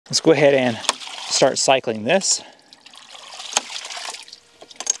Let's go ahead and start cycling this.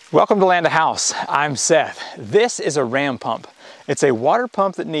 Welcome to Land a House. I'm Seth. This is a ram pump. It's a water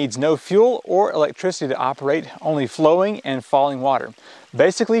pump that needs no fuel or electricity to operate, only flowing and falling water.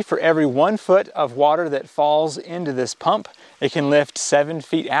 Basically, for every 1 foot of water that falls into this pump, it can lift 7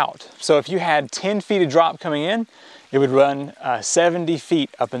 feet out. So if you had 10 feet of drop coming in, it would run 70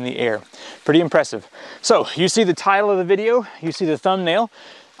 feet up in the air. Pretty impressive. So you see the title of the video, you see the thumbnail.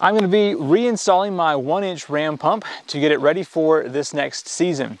 I'm going to be reinstalling my 1-inch ram pump to get it ready for this next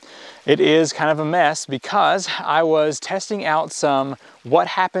season. It is kind of a mess because I was testing out some what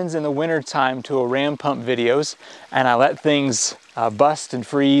happens in the winter time to a ram pump videos, and I let things bust and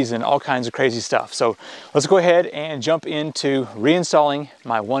freeze and all kinds of crazy stuff. So let's go ahead and jump into reinstalling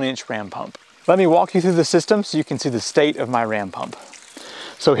my 1-inch ram pump. Let me walk you through the system so you can see the state of my ram pump.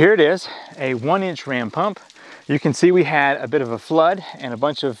 So here it is, a 1-inch ram pump. You can see we had a bit of a flood and a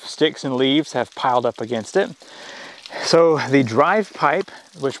bunch of sticks and leaves have piled up against it. So the drive pipe,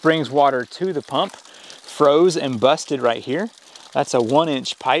 which brings water to the pump, froze and busted right here. That's a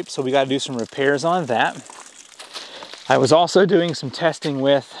 1-inch pipe, so we got to do some repairs on that. I was also doing some testing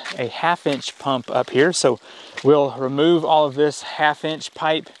with a 1/2-inch pump up here, so we'll remove all of this 1/2-inch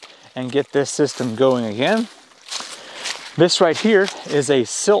pipe and get this system going again. This right here is a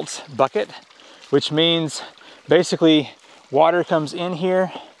silt bucket, which means basically water comes in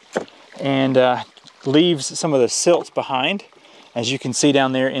here and leaves some of the silt behind, as you can see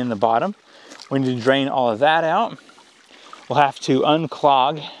down there in the bottom. We need to drain all of that out. We'll have to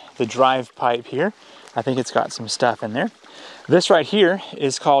unclog the drive pipe here. I think it's got some stuff in there. This right here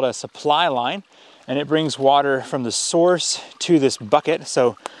is called a supply line, and it brings water from the source to this bucket,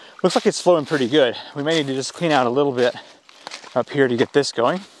 so looks like it's flowing pretty good. We may need to just clean out a little bit up here to get this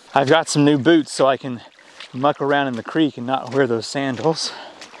going. I've got some new boots so I can muck around in the creek and not wear those sandals.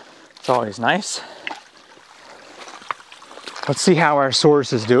 It's always nice. Let's see how our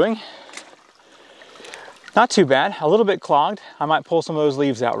source is doing. Not too bad, a little bit clogged. I might pull some of those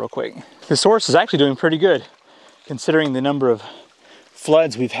leaves out real quick. The source is actually doing pretty good considering the number of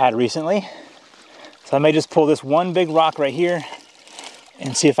floods we've had recently. So I may just pull this one big rock right here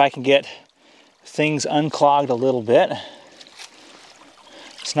and see if I can get things unclogged a little bit.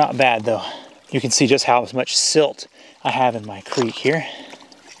 It's not bad though. You can see just how much silt I have in my creek here.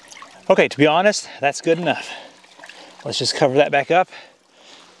 Okay, to be honest, that's good enough. Let's just cover that back up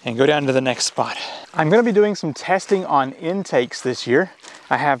and go down to the next spot. I'm going to be doing some testing on intakes this year.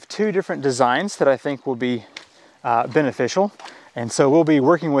 I have 2 different designs that I think will be beneficial, and so we'll be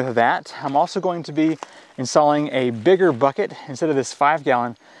working with that. I'm also going to be installing a bigger bucket. Instead of this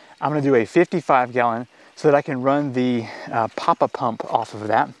 5-gallon, I'm going to do a 55-gallon so that I can run the pop-a pump off of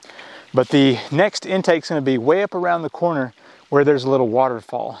that. But the next intake's going to be way up around the corner where there's a little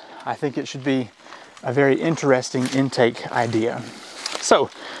waterfall. I think it should be a very interesting intake idea. So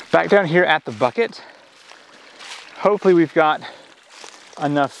back down here at the bucket, hopefully we've got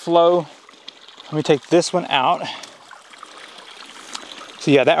enough flow. Let me take this one out.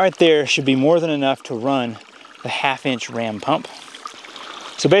 So yeah, that right there should be more than enough to run the 1/2-inch ram pump.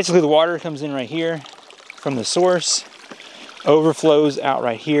 So basically the water comes in right here from the source, overflows out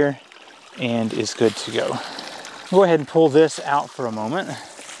right here, and is good to go. Go ahead and pull this out for a moment.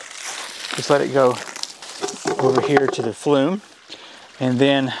 Just let it go over here to the flume. And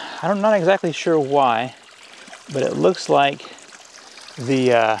then, I'm not exactly sure why, but it looks like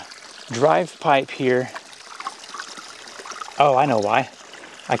the drive pipe here, oh, I know why.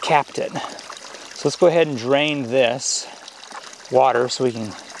 I capped it. So let's go ahead and drain this water so we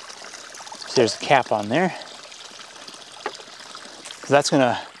can, see there's a cap on there. So that's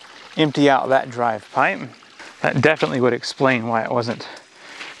gonna empty out that drive pipe. That definitely would explain why it wasn't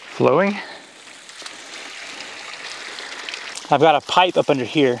flowing. I've got a pipe up under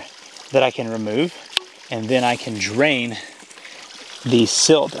here that I can remove, and then I can drain the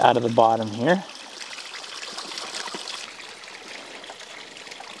silt out of the bottom here.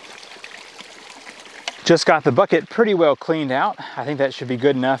 Just got the bucket pretty well cleaned out. I think that should be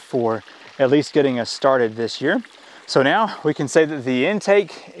good enough for at least getting us started this year. So now we can say that the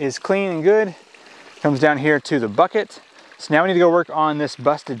intake is clean and good. Comes down here to the bucket. So now we need to go work on this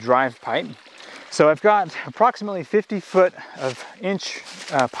busted drive pipe. So I've got approximately 50 foot of inch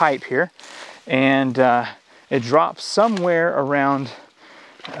pipe here, and it drops somewhere around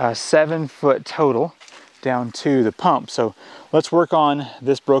 7 foot total down to the pump. So let's work on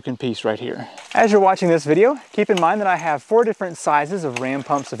this broken piece right here. As you're watching this video, keep in mind that I have 4 different sizes of ram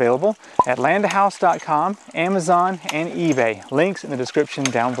pumps available at landahouse.com, Amazon, and eBay. Links in the description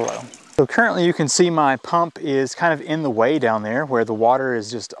down below. So currently you can see my pump is kind of in the way down there where the water is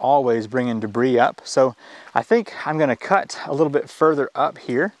just always bringing debris up. So I think I'm going to cut a little bit further up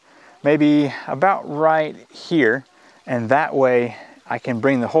here, maybe about right here, and that way I can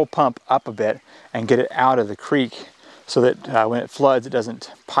bring the whole pump up a bit and get it out of the creek so that when it floods it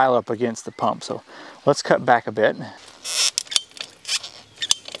doesn't pile up against the pump. So let's cut back a bit.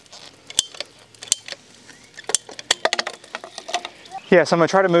 Yeah, so I'm going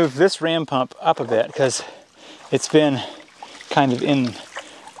to try to move this ram pump up a bit because it's been kind of in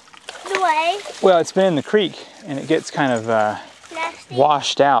the way. Well, it's been in the creek and it gets kind of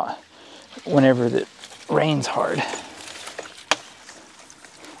washed out whenever it rains hard.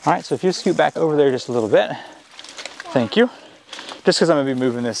 All right, so if you scoot back over there just a little bit, thank you. Just because I'm going to be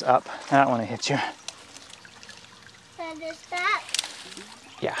moving this up, I don't want to hit you. And just that?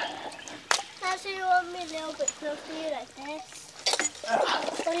 Yeah. So you want me a little bit closer to you like this?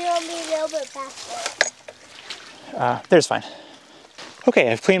 Or you want me a little bit faster? There's fine. Okay,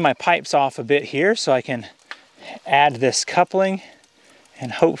 I've cleaned my pipes off a bit here so I can add this coupling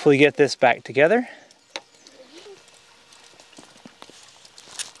and hopefully get this back together.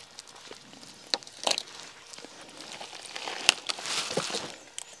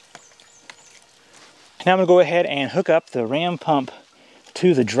 Now I'm going to go ahead and hook up the ram pump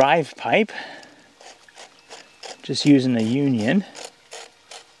to the drive pipe, just using a union.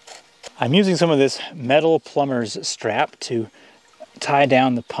 I'm using some of this metal plumber's strap to tie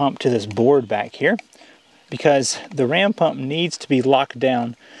down the pump to this board back here because the ram pump needs to be locked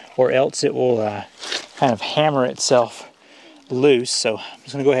down or else it will kind of hammer itself loose. So I'm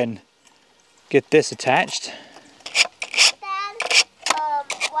just going to go ahead and get this attached.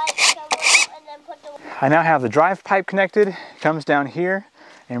 I now have the drive pipe connected. It comes down here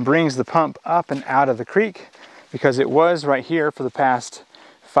and brings the pump up and out of the creek because it was right here for the past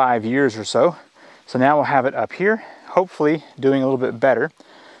 5 years or so. So now we'll have it up here, hopefully doing a little bit better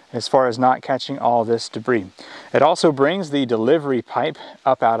as far as not catching all this debris. It also brings the delivery pipe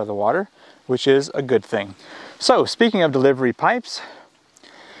up out of the water, which is a good thing. So speaking of delivery pipes,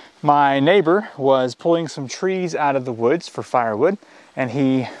 my neighbor was pulling some trees out of the woods for firewood, and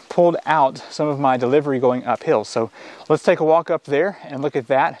he pulled out some of my delivery going uphill. So let's take a walk up there and look at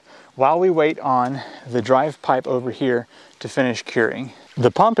that while we wait on the drive pipe over here to finish curing. The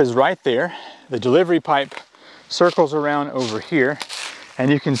pump is right there. The delivery pipe circles around over here,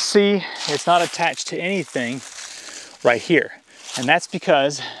 and you can see it's not attached to anything right here. And that's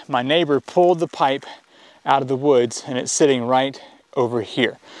because my neighbor pulled the pipe out of the woods and it's sitting right over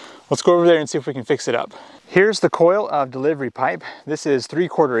here. Let's go over there and see if we can fix it up. Here's the coil of delivery pipe. This is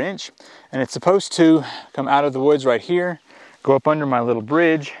 3/4 inch, and it's supposed to come out of the woods right here, go up under my little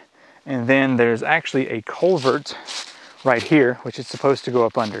bridge, and then there's actually a culvert right here, which is supposed to go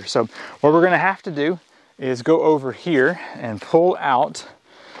up under. So what we're gonna have to do is go over here and pull out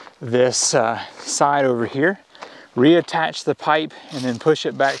this side over here, reattach the pipe, and then push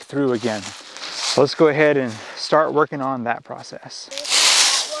it back through again. So let's go ahead and start working on that process.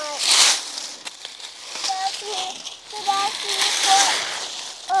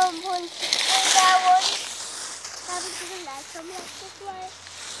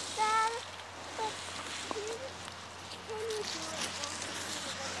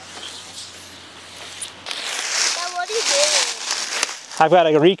 I've got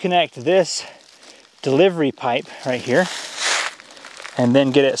to reconnect this delivery pipe right here and then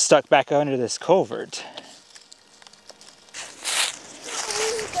get it stuck back under this culvert.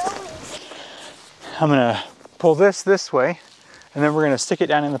 I'm gonna pull this way, and then we're gonna stick it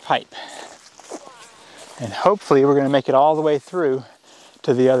down in the pipe. And hopefully we're gonna make it all the way through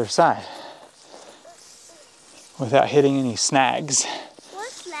to the other side without hitting any snags. What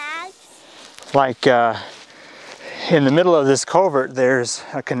snags? Like in the middle of this culvert, there's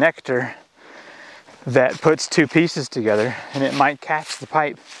a connector that puts two pieces together, and it might catch the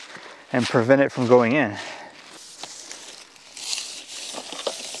pipe and prevent it from going in.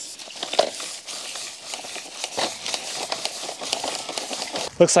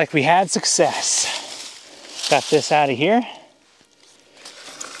 Looks like we had success. Got this out of here.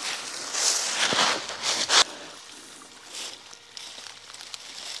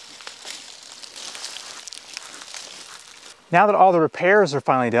 Now that all the repairs are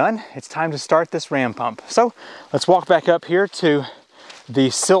finally done, it's time to start this ram pump. So let's walk back up here to the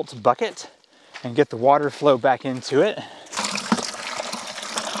silt bucket and get the water flow back into it.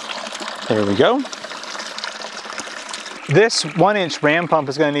 There we go. This 1-inch ram pump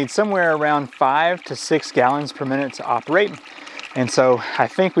is going to need somewhere around 5 to 6 gallons per minute to operate. And so I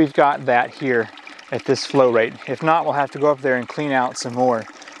think we've got that here at this flow rate. If not, we'll have to go up there and clean out some more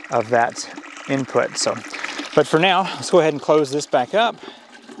of that input. So, but for now, let's go ahead and close this back up.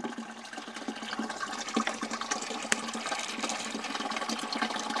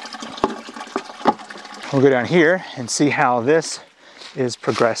 We'll go down here and see how this is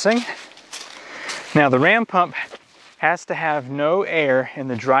progressing. Now the ram pump has to have no air in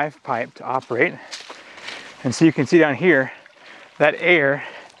the drive pipe to operate. And so you can see down here, that air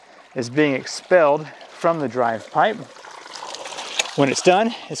is being expelled from the drive pipe. When it's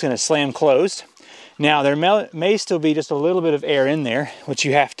done, it's going to slam closed. Now there may still be just a little bit of air in there, which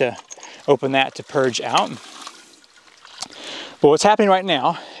you have to open that to purge out. But what's happening right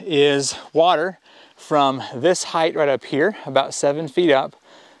now is water from this height right up here, about 7 feet up,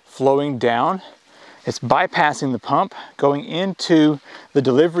 flowing down. It's bypassing the pump, going into the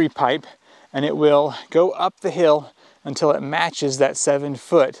delivery pipe, and it will go up the hill until it matches that 7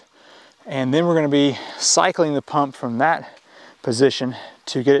 foot. And then we're going to be cycling the pump from that position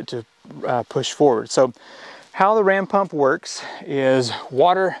to get it to push forward. So how the ram pump works is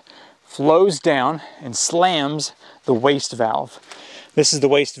water flows down and slams the waste valve. This is the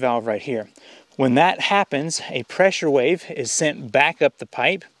waste valve right here. When that happens, a pressure wave is sent back up the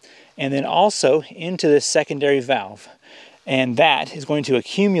pipe and then also into this secondary valve. And that is going to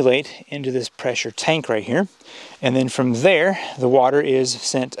accumulate into this pressure tank right here. And then from there, the water is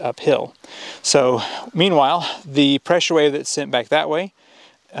sent uphill. So meanwhile, the pressure wave that's sent back that way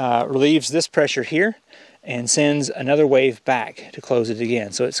relieves this pressure here and sends another wave back to close it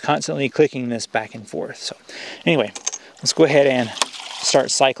again. So it's constantly clicking this back and forth. So anyway, let's go ahead and start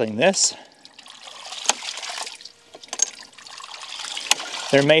cycling this.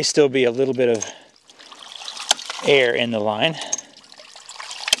 There may still be a little bit of air in the line.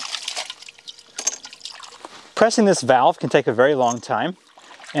 Pressing this valve can take a very long time,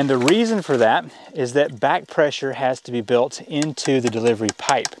 and the reason for that is that back pressure has to be built into the delivery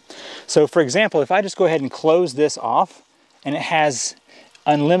pipe. So for example, if I just go ahead and close this off and it has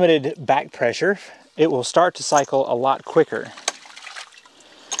unlimited back pressure, it will start to cycle a lot quicker.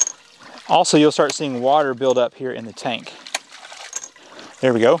 Also, you'll start seeing water build up here in the tank.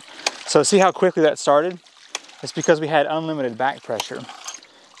 There we go. So see how quickly that started? It's because we had unlimited back pressure.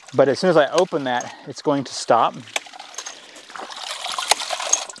 But as soon as I open that, it's going to stop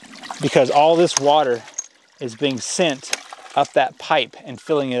because all this water is being sent up that pipe and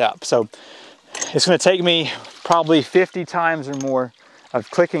filling it up. So it's going to take me probably 50 times or more of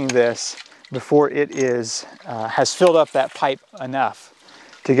clicking this before it is has filled up that pipe enough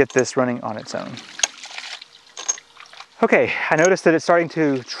to get this running on its own. Okay, I noticed that it's starting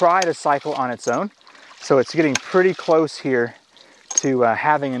to try to cycle on its own. So it's getting pretty close here to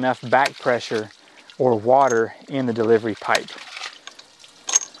having enough back pressure or water in the delivery pipe.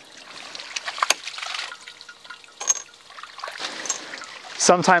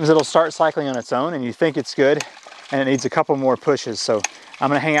 Sometimes it'll start cycling on its own and you think it's good and it needs a couple more pushes. So I'm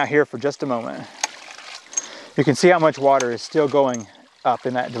going to hang out here for just a moment. You can see how much water is still going up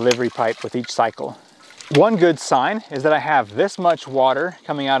in that delivery pipe with each cycle. One good sign is that I have this much water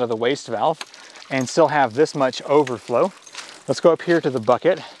coming out of the waste valve and still have this much overflow. Let's go up here to the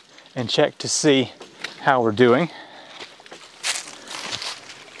bucket and check to see how we're doing.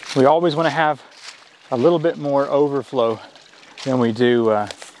 We always want to have a little bit more overflow than we do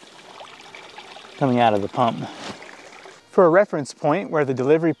coming out of the pump. For a reference point where the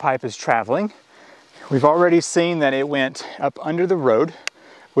delivery pipe is traveling, we've already seen that it went up under the road,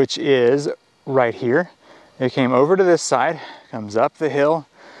 which is right here. It came over to this side, comes up the hill,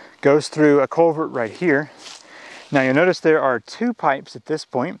 goes through a culvert right here. Now you'll notice there are 2 pipes at this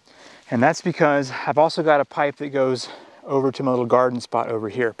point, and that's because I've also got a pipe that goes over to my little garden spot over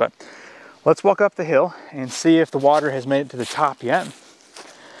here. But let's walk up the hill and see if the water has made it to the top yet.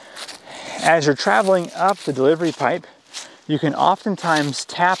 As you're traveling up the delivery pipe, you can oftentimes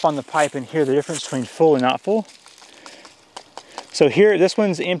tap on the pipe and hear the difference between full and not full. So here, this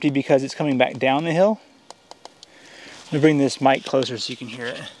one's empty because it's coming back down the hill. Let me bring this mic closer so you can hear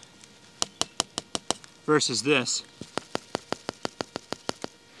it. Versus this.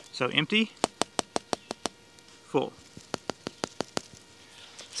 So empty, full.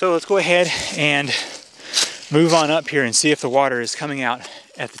 So let's go ahead and move on up here and see if the water is coming out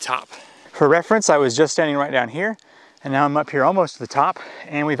at the top. For reference, I was just standing right down here, and now I'm up here almost to the top,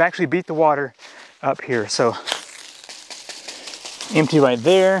 and we've actually beat the water up here. So empty right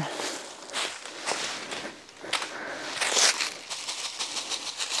there.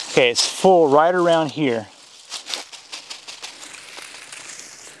 Okay, it's full right around here.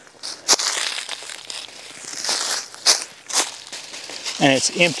 And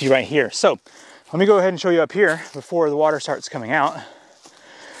it's empty right here. So let me go ahead and show you up here before the water starts coming out.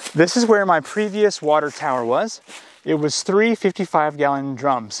 This is where my previous water tower was. It was 3 55-gallon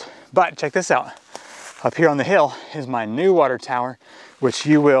drums. But check this out. Up here on the hill is my new water tower, which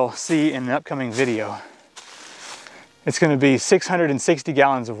you will see in an upcoming video. It's going to be 660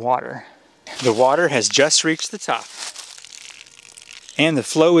 gallons of water. The water has just reached the top. And the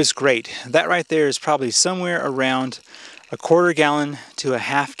flow is great. That right there is probably somewhere around a 1/4 gallon to a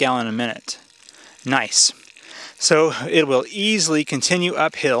 1/2 gallon a minute. Nice. So it will easily continue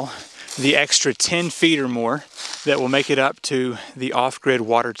uphill the extra 10 feet or more that will make it up to the off-grid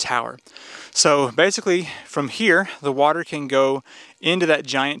water tower. So basically from here, the water can go into that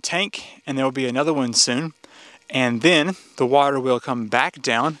giant tank, and there will be another one soon. And then the water will come back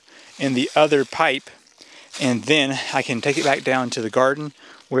down in the other pipe, and then I can take it back down to the garden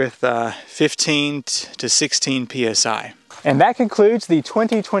with 15 to 16 psi. And that concludes the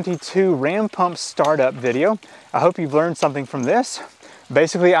 2022 ram pump startup video. I hope you've learned something from this.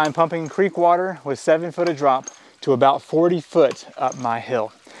 Basically, I'm pumping creek water with 7 foot of drop to about 40 foot up my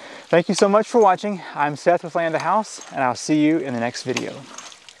hill. Thank you so much for watching. I'm Seth with Land a House, and I'll see you in the next video.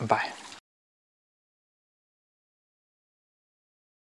 Bye.